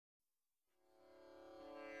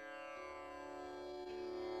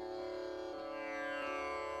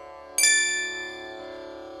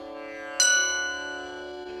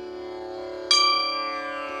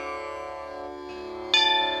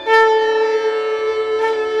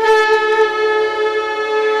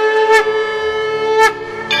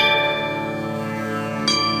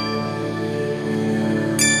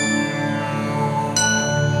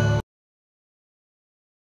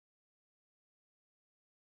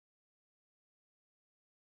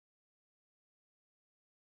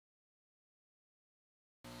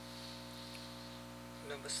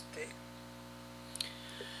Namaste.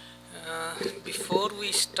 Before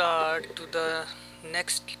we start to the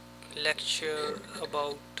next lecture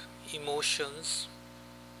about emotions,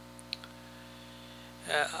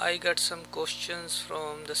 I got some questions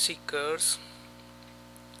from the seekers.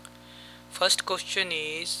 First question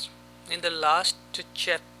is, in the last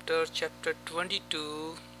chapter, chapter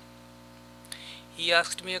 22, he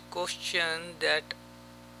asked me a question that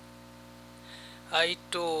I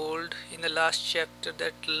told in the last chapter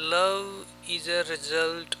that love is a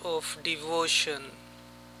result of devotion.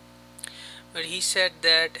 But he said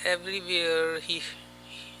that everywhere he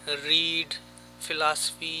read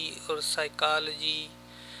philosophy or psychology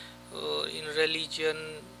or in religion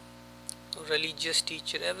or religious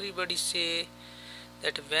teacher, everybody say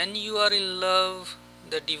that when you are in love,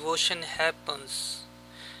 the devotion happens.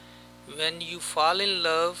 When you fall in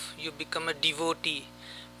love, you become a devotee.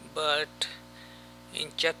 But in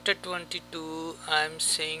chapter 22, I am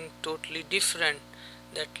saying totally different,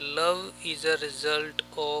 that love is a result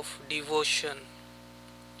of devotion.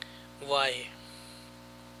 Why?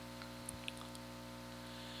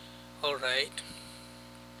 Alright.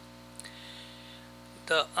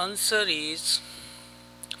 The answer is,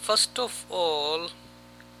 first of all,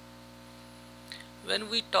 when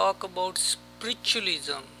we talk about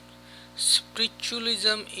spiritualism,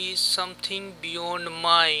 spiritualism is something beyond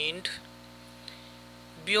mind,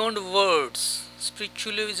 beyond words.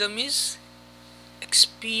 Spiritualism is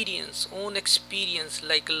experience, own experience.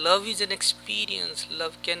 Like love is an experience.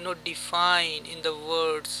 Love cannot define in the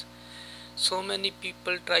words. So many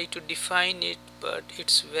people try to define it, but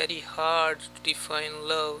it's very hard to define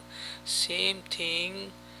love. Same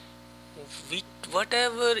thing with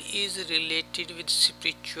whatever is related with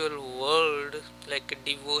spiritual world, like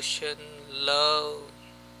devotion, love,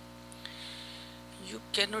 you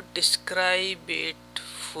cannot describe it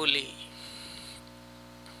fully.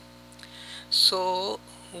 So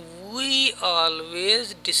we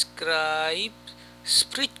always describe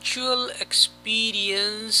spiritual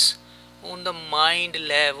experience on the mind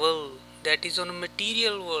level, that is on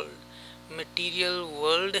material world. Material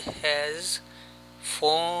world has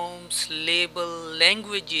forms, label,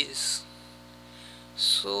 languages.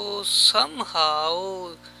 So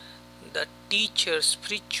somehow the teacher,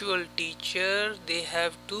 spiritual teacher, they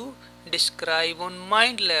have to describe on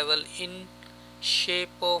mind level in shape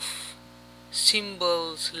of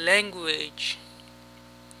symbols, language.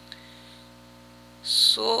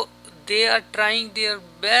 So they are trying their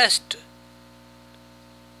best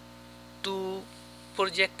to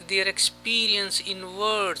project their experience in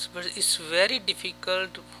words, but it's very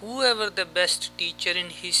difficult. Whoever the best teacher in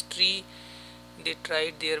history, they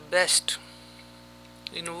tried their best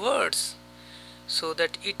in words, so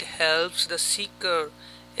that it helps the seeker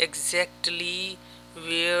exactly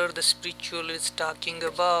where the spiritual is talking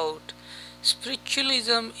about.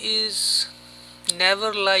 Spiritualism is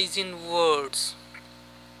never lies in words.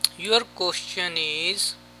 Your question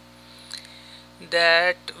is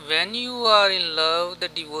that when you are in love, the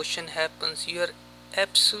devotion happens. You are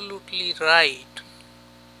absolutely right.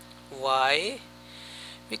 Why?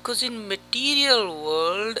 Because in material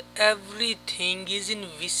world, everything is in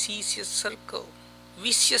vicious circle.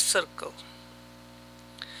 Vicious circle.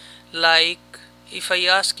 Like if I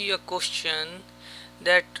ask you a question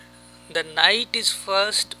that the night is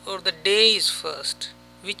first or the day is first,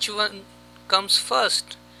 which one comes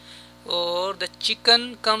first? Or the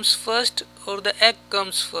chicken comes first or the egg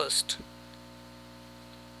comes first?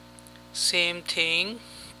 Same thing.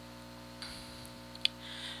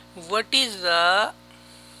 What is the,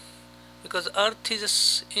 because earth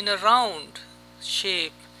is in a round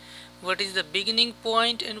shape, what is the beginning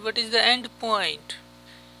point and what is the end point?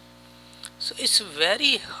 So it's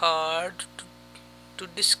very hard to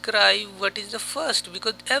describe what is the first,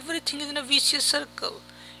 because everything is in a vicious circle.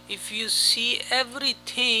 If you see,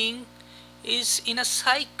 everything is in a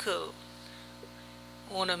cycle.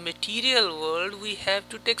 On a material world, we have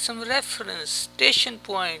to take some reference, station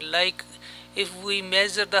point. Like if we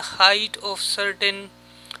measure the height of certain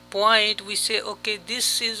point, we say, okay,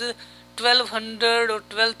 this is 1200 or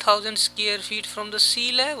 12,000 square feet from the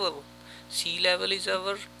sea level. Sea level is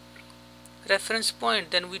our reference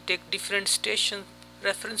point. Then we take different station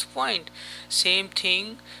reference point. Same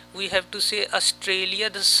thing, we have to say Australia,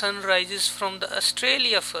 the sun rises from the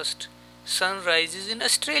Australia first. Sun rises in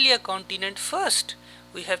Australia continent first.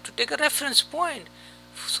 We have to take a reference point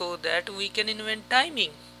so that we can invent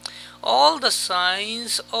timing. All the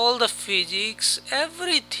science, all the physics,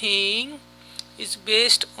 everything is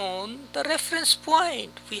based on the reference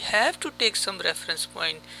point. We have to take some reference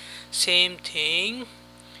point. Same thing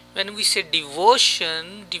When we say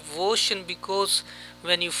devotion, devotion because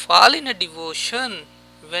when you fall in a devotion,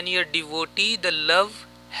 when you're devotee, the love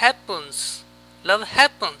happens. Love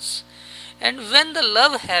happens. And when the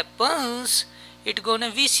love happens, it gonna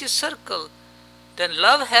vicious circle. Then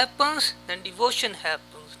love happens, then devotion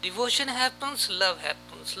happens. Devotion happens, love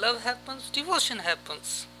happens. Love happens, devotion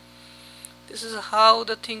happens. This is how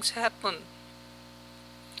the things happen.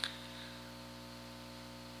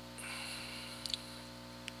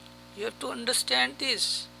 You have to understand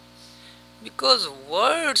this, because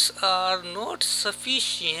words are not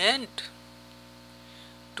sufficient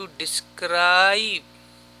to describe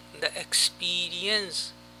the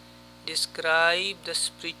experience, describe the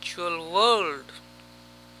spiritual world.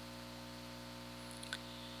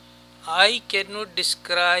 I cannot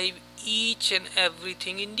describe each and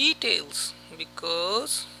everything in details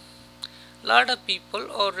because lot of people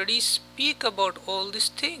already speak about all these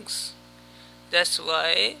things. That's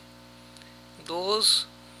why those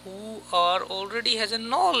who are already has a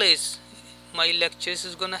knowledge, my lectures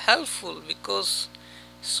is gonna helpful, because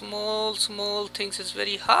small things is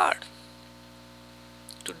very hard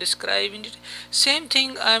to describe in it. Same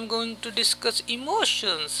thing I am going to discuss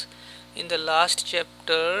emotions. In the last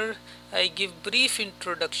chapter I give brief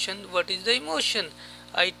introduction what is the emotion.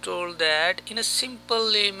 I told that in a simple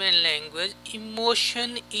layman language,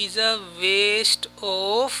 emotion is a waste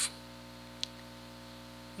of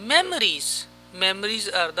memories. Memories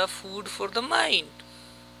are the food for the mind.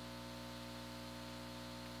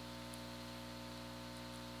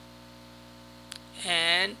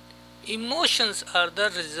 And emotions are the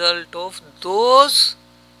result of those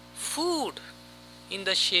food in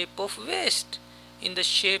the shape of waste, in the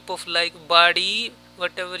shape of like body,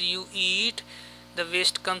 whatever you eat, the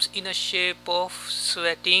waste comes in a shape of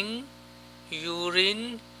sweating,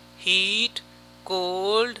 urine, heat,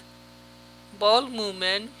 cold, bowel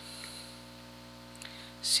movement.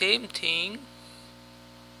 Same thing,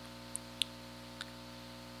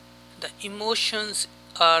 the emotions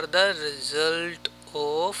are the result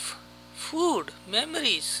of food,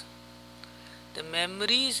 memories. The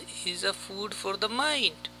memories is a food for the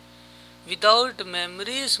mind. Without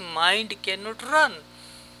memories, mind cannot run.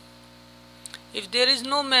 If there is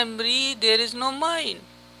no memory, there is no mind.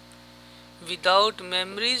 Without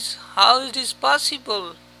memories, how it is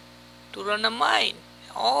possible to run a mind?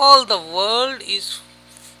 All the world is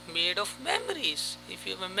made of memories. If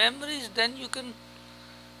you have memories, then you can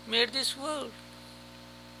make this world.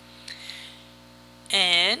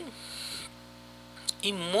 And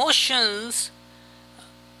emotions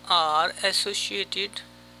are associated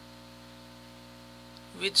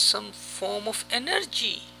with some form of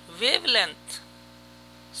energy, wavelength,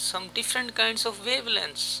 some different kinds of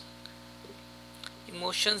wavelengths.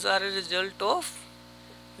 Emotions are a result of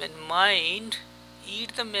when mind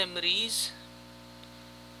eat the memories,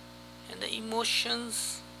 and the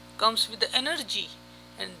emotions comes with the energy,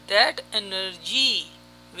 and that energy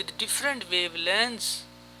with different wavelengths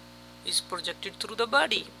is projected through the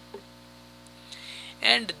body.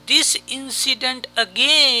 And this incident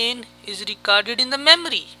again is recorded in the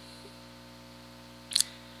memory.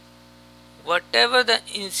 Whatever the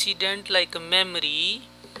incident, like a memory,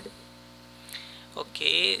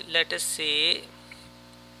 okay, let us say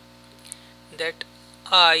that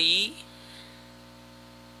I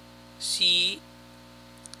see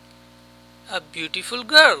a beautiful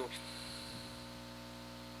girl,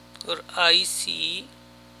 or I see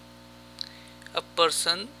a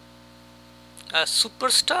person, a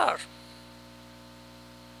superstar.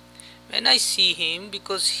 When I see him,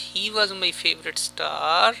 because he was my favorite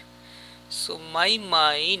star, so my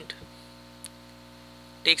mind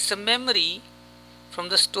takes a memory from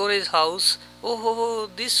the storage house. Oh,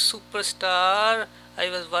 this superstar, I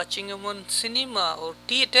was watching him on cinema or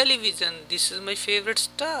television. This is my favorite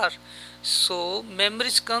star. So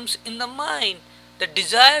memories comes in the mind. The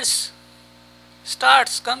desires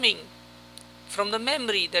starts coming from the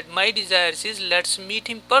memory, that my desires is let's meet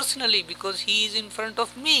him personally because he is in front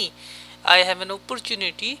of me. I have an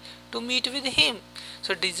opportunity to meet with him.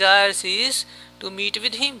 So desires is to meet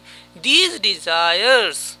with him. These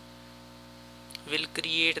desires will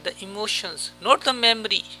create the emotions, not the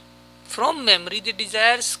memory. From memory the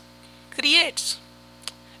desires creates.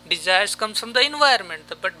 Desires comes from the environment,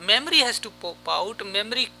 but memory has to pop out.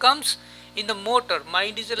 Memory comes in the motor.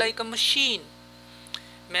 Mind is like a machine.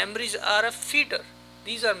 Memories are a feeder.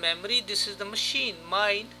 These are memory, this is the machine,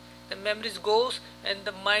 mind. The memories goes and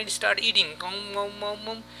the mind start eating.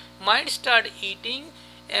 Mind start eating,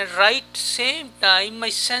 and right same time my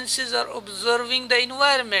senses are observing the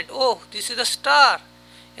environment. Oh, this is a star.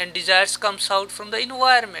 and desires comes out from the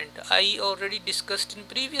environment. I already discussed in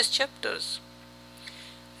previous chapters.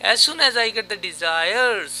 As soon as I get the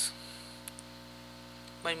desires,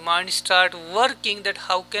 my mind start working that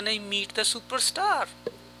how can I meet the superstar.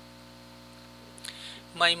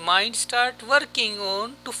 My mind start working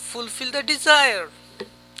on to fulfill the desire.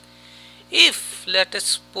 If let us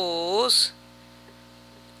suppose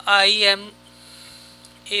I am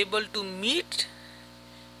able to meet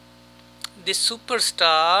this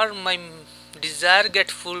superstar, my desire get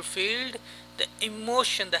fulfilled, the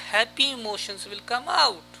emotion, the happy emotions will come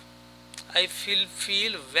out. I feel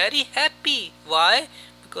very happy. Why?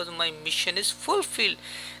 Because my mission is fulfilled.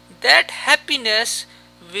 That happiness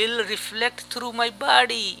will reflect through my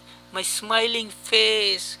body, my smiling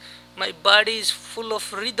face. My body is full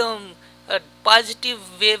of rhythm, a positive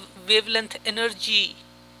wavelength energy,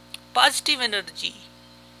 positive energy,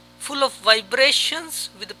 full of vibrations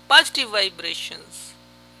with positive vibrations.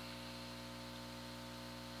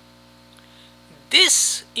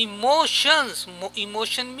 This emotion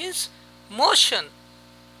means motion.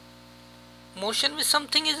 Motion means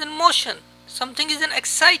something is in motion, something is in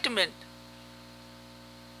excitement.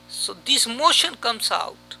 So this motion comes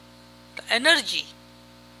out, the energy.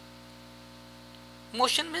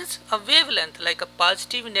 Motion means a wavelength, like a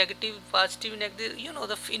positive, negative, positive, negative. You know,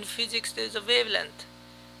 in physics there is a wavelength.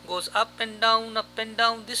 Goes up and down, up and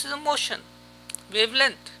down. This is a motion.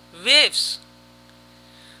 Wavelength, waves.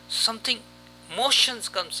 Something, motions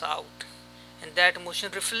comes out. And that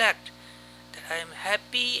motion reflect that I am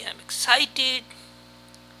happy, I am excited.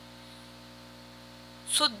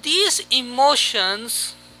 So these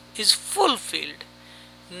emotions is fulfilled.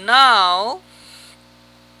 Now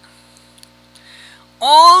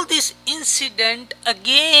all this incident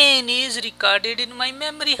again is recorded in my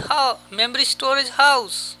memory storage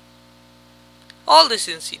house. All this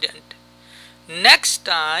incident. Next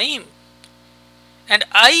time, and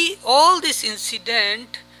all this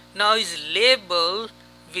incident now is labeled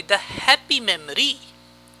with the happy memory.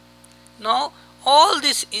 Now all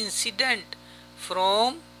this incident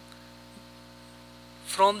from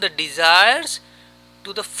the desires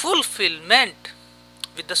to the fulfillment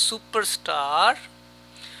with the superstar,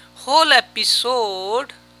 whole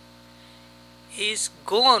episode is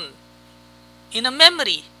gone in a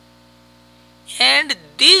memory, and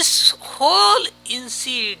this whole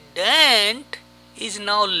incident is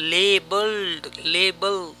now labeled.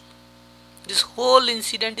 This whole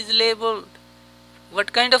incident is labeled.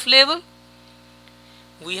 What kind of label?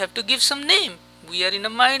 We have to give some name. We are in a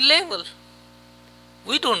mind level.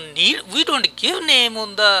 We don't give name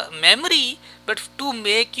on the memory, but to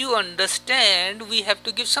make you understand, we have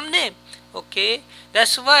to give some name. Okay,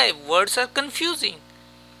 that's why words are confusing.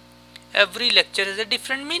 Every lecture has a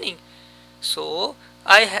different meaning. So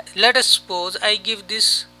let us suppose I give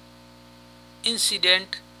this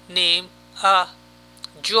incident name a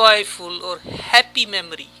joyful or happy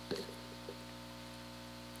memory.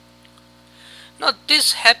 Now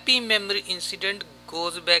this happy memory incident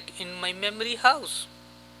goes back in my memory house.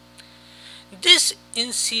 This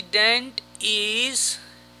incident is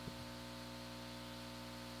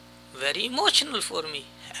very emotional for me.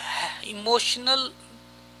 Emotional,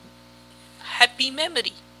 happy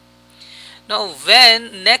memory. Now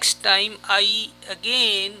when next time I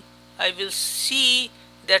will see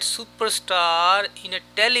that superstar in a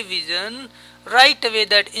television, right away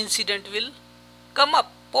that incident will come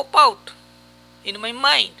up, pop out in my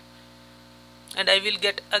mind, and I will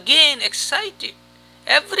get again excited.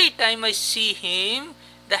 Every time I see him,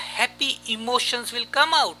 the happy emotions will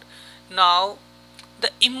come out. Now the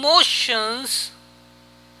emotions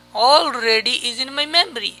already is in my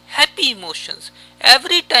memory, happy emotions.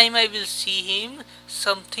 Every time I will see him,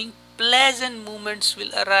 something pleasant moments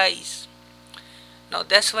will arise. Now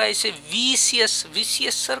that's why I say vicious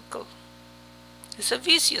circle. It's a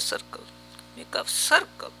vicious circle. Make a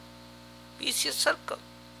circle, vicious circle.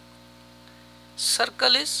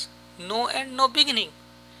 Circle is no end, no beginning.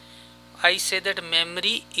 I say that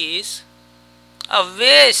memory is a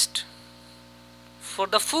waste for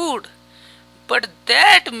the food, but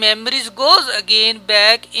that memories goes again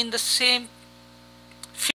back in the same